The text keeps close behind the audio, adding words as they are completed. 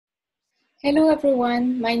Hello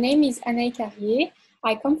everyone, my name is Hanaé Carrié.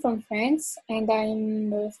 I come from France and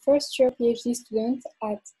I'm a first year PhD student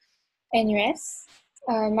at NUS.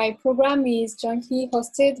 My program is jointly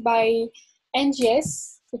hosted by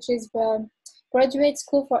NGS, which is the Graduate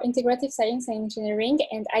School for Integrative Science and Engineering,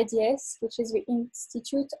 and IDS, which is the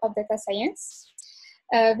Institute of Data Science.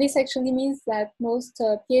 This actually means that most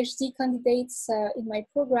PhD candidates in my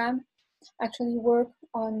program actually work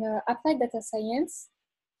on applied data science,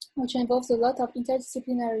 which involves a lot of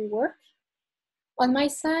interdisciplinary work. On my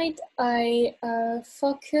side, I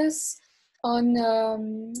focus on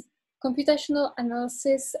computational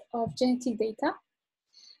analysis of genetic data.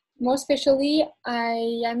 More especially,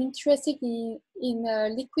 I am interested in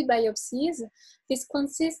liquid biopsies. This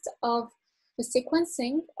consists of the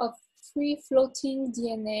sequencing of free-floating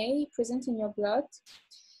DNA present in your blood.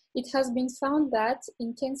 It has been found that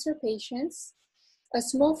in cancer patients, a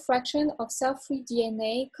small fraction of cell-free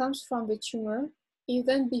DNA comes from the tumor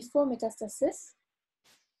even before metastasis.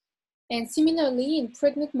 And similarly, in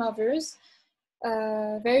pregnant mothers,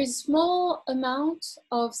 there is a small amount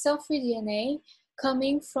of cell-free DNA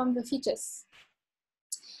coming from the fetus.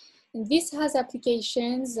 And this has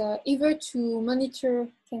applications either to monitor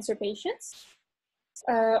cancer patients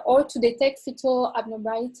or to detect fetal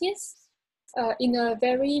abnormalities in a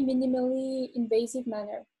very minimally invasive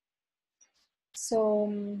manner. So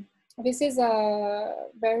this is a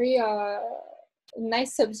very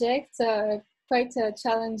nice subject, quite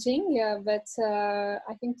challenging, but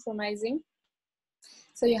I think promising.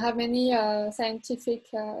 So you have many scientific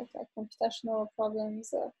computational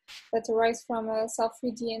problems that arise from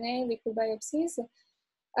cell-free DNA, liquid biopsies.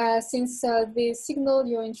 Since the signal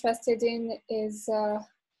you're interested in is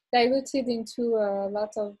diluted into a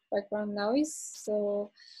lot of background noise, so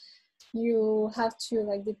you have to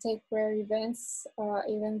detect rare events,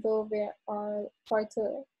 even though there are quite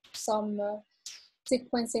some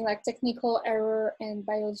sequencing technical error and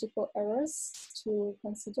biological errors to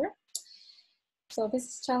consider. So this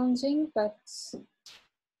is challenging, but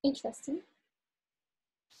interesting.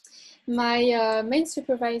 My main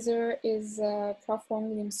supervisor is Prof.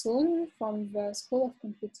 Wong Lim Soon from the School of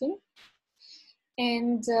Computing.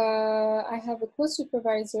 And I have a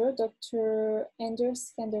co-supervisor, Dr.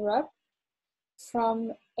 Anders Skanderup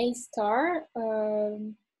from A-STAR,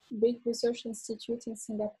 big research institute in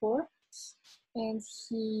Singapore. And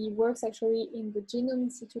he works actually in the Genome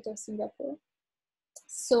Institute of Singapore.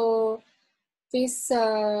 So this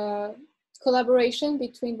collaboration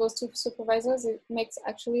between those two supervisors, it makes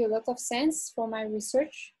actually a lot of sense for my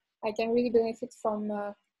research. I can really benefit from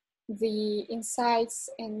the insights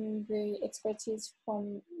and the expertise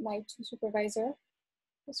from my two supervisors,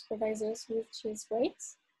 which is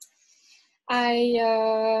great. I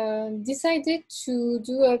decided to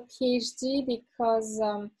do a PhD because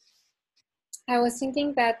I was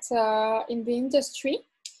thinking that in the industry,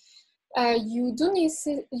 you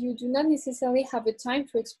do not necessarily have the time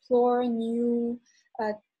to explore new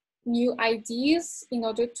ideas in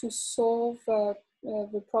order to solve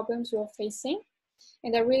the problems you're facing.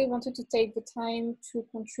 And I really wanted to take the time to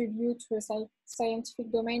contribute to a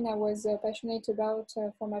scientific domain I was passionate about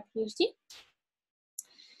for my PhD.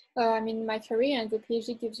 My career, and the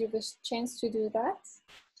PhD gives you the chance to do that.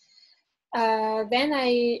 Then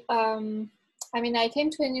I came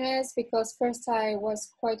to NUS because first I was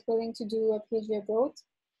quite willing to do a PhD abroad.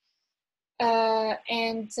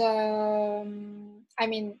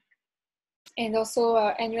 And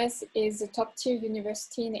also NUS is a top tier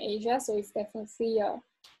university in Asia, so it's definitely a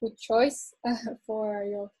good choice for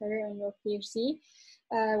your career and your PhD.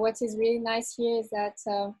 What is really nice here is that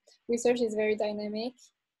research is very dynamic,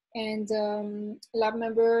 and lab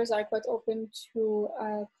members are quite open to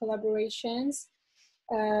collaborations,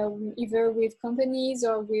 either with companies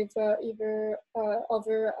or with either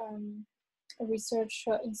other research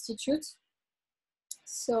institutes.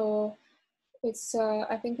 So it's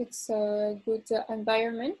I think it's a good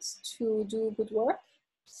environment to do good work.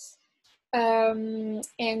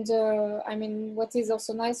 What is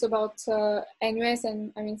also nice about NUS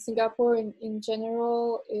and Singapore in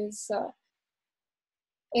general is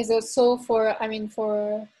also for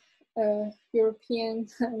European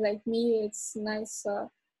like me, it's nice.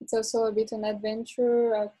 It's also a bit an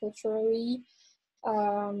adventure culturally.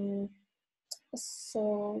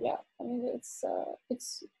 So yeah,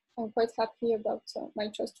 I'm quite happy about my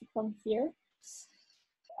choice to come here.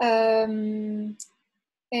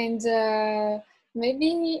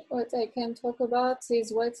 Maybe what I can talk about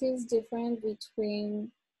is what is different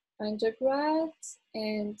between undergrad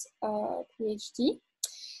and PhD.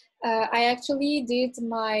 I actually did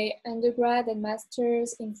my undergrad and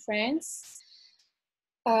master's in France.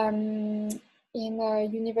 in a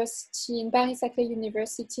university, in Paris-Saclay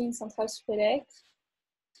University in Central-Supélec.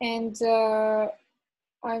 And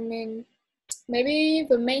I mean, maybe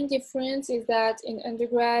the main difference is that in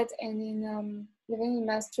undergrad and in even in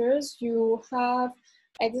masters, you have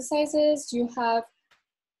exercises, you have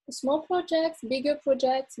small projects, bigger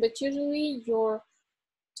projects, but usually your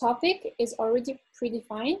topic is already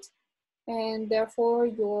predefined, and therefore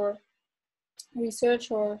your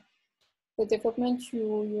research or the development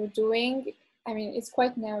you're doing, I mean, it's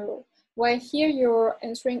quite narrow. While here you're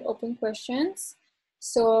answering open questions,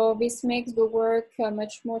 so this makes the work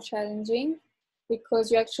much more challenging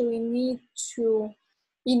because you actually need to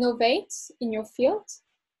innovate in your field.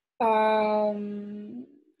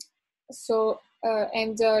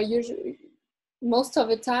 Usually, most of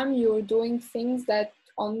the time you're doing things that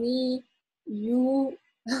only you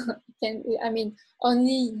can, I mean,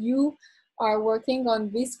 only you are working on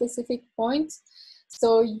this specific point.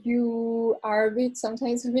 So you are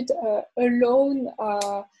sometimes a bit alone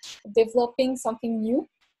developing something new.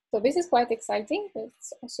 So this is quite exciting, but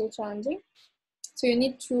it's also challenging. So you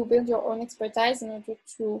need to build your own expertise in order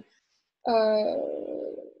to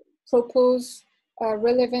propose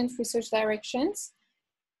relevant research directions.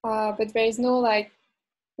 But there is no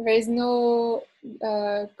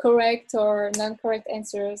correct or non-correct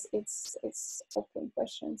answers. It's open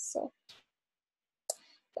questions. So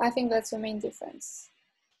I think that's the main difference.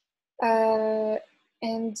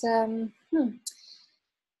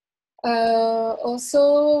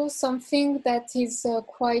 Also something that is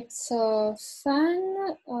quite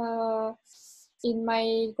fun in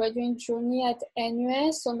my graduate journey at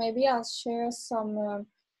NUS. So maybe I'll share some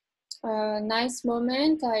nice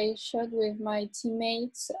moment I shared with my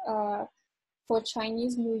teammates for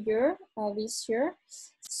Chinese New Year this year.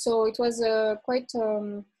 So it was quite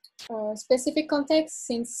specific context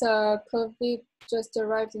since COVID just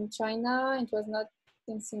arrived in China. It was not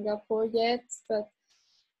in Singapore yet, but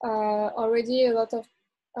already a lot of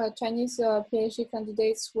Chinese PhD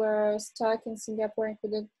candidates were stuck in Singapore and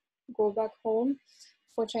couldn't go back home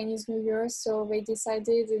for Chinese New Year. So they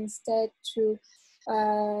decided instead to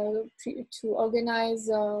organize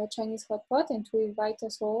a Chinese hot pot and to invite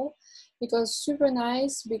us all. It was super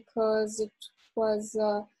nice because it was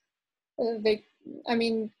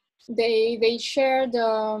they shared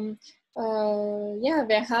their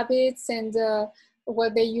habits and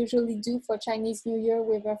what they usually do for Chinese New Year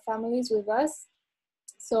with their families with us.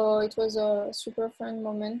 So it was a super fun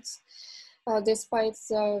moment despite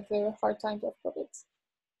the hard times of COVID.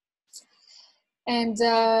 And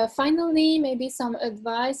finally, maybe some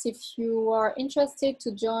advice if you are interested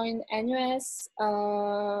to join NUS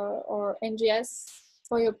or NGS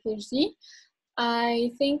for your PhD.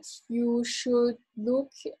 I think you should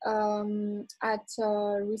look at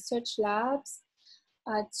research labs,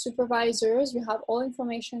 at supervisors. You have all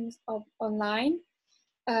information online.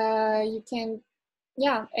 You can,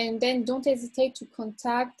 and then don't hesitate to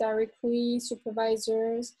contact directly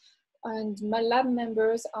supervisors and my lab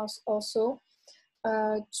members also.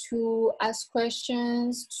 To ask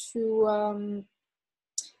questions, to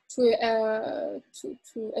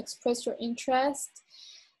express your interest,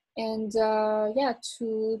 and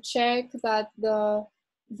to check that the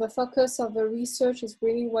focus of the research is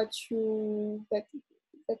really what that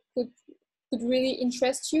could really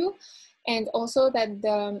interest you, and also that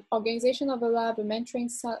the organization of the lab, the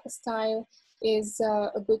mentoring style is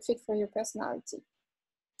a good fit for your personality.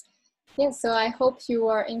 Yeah, so I hope you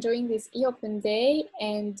are enjoying this eOpen day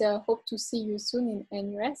and hope to see you soon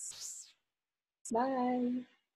in NUS. Bye.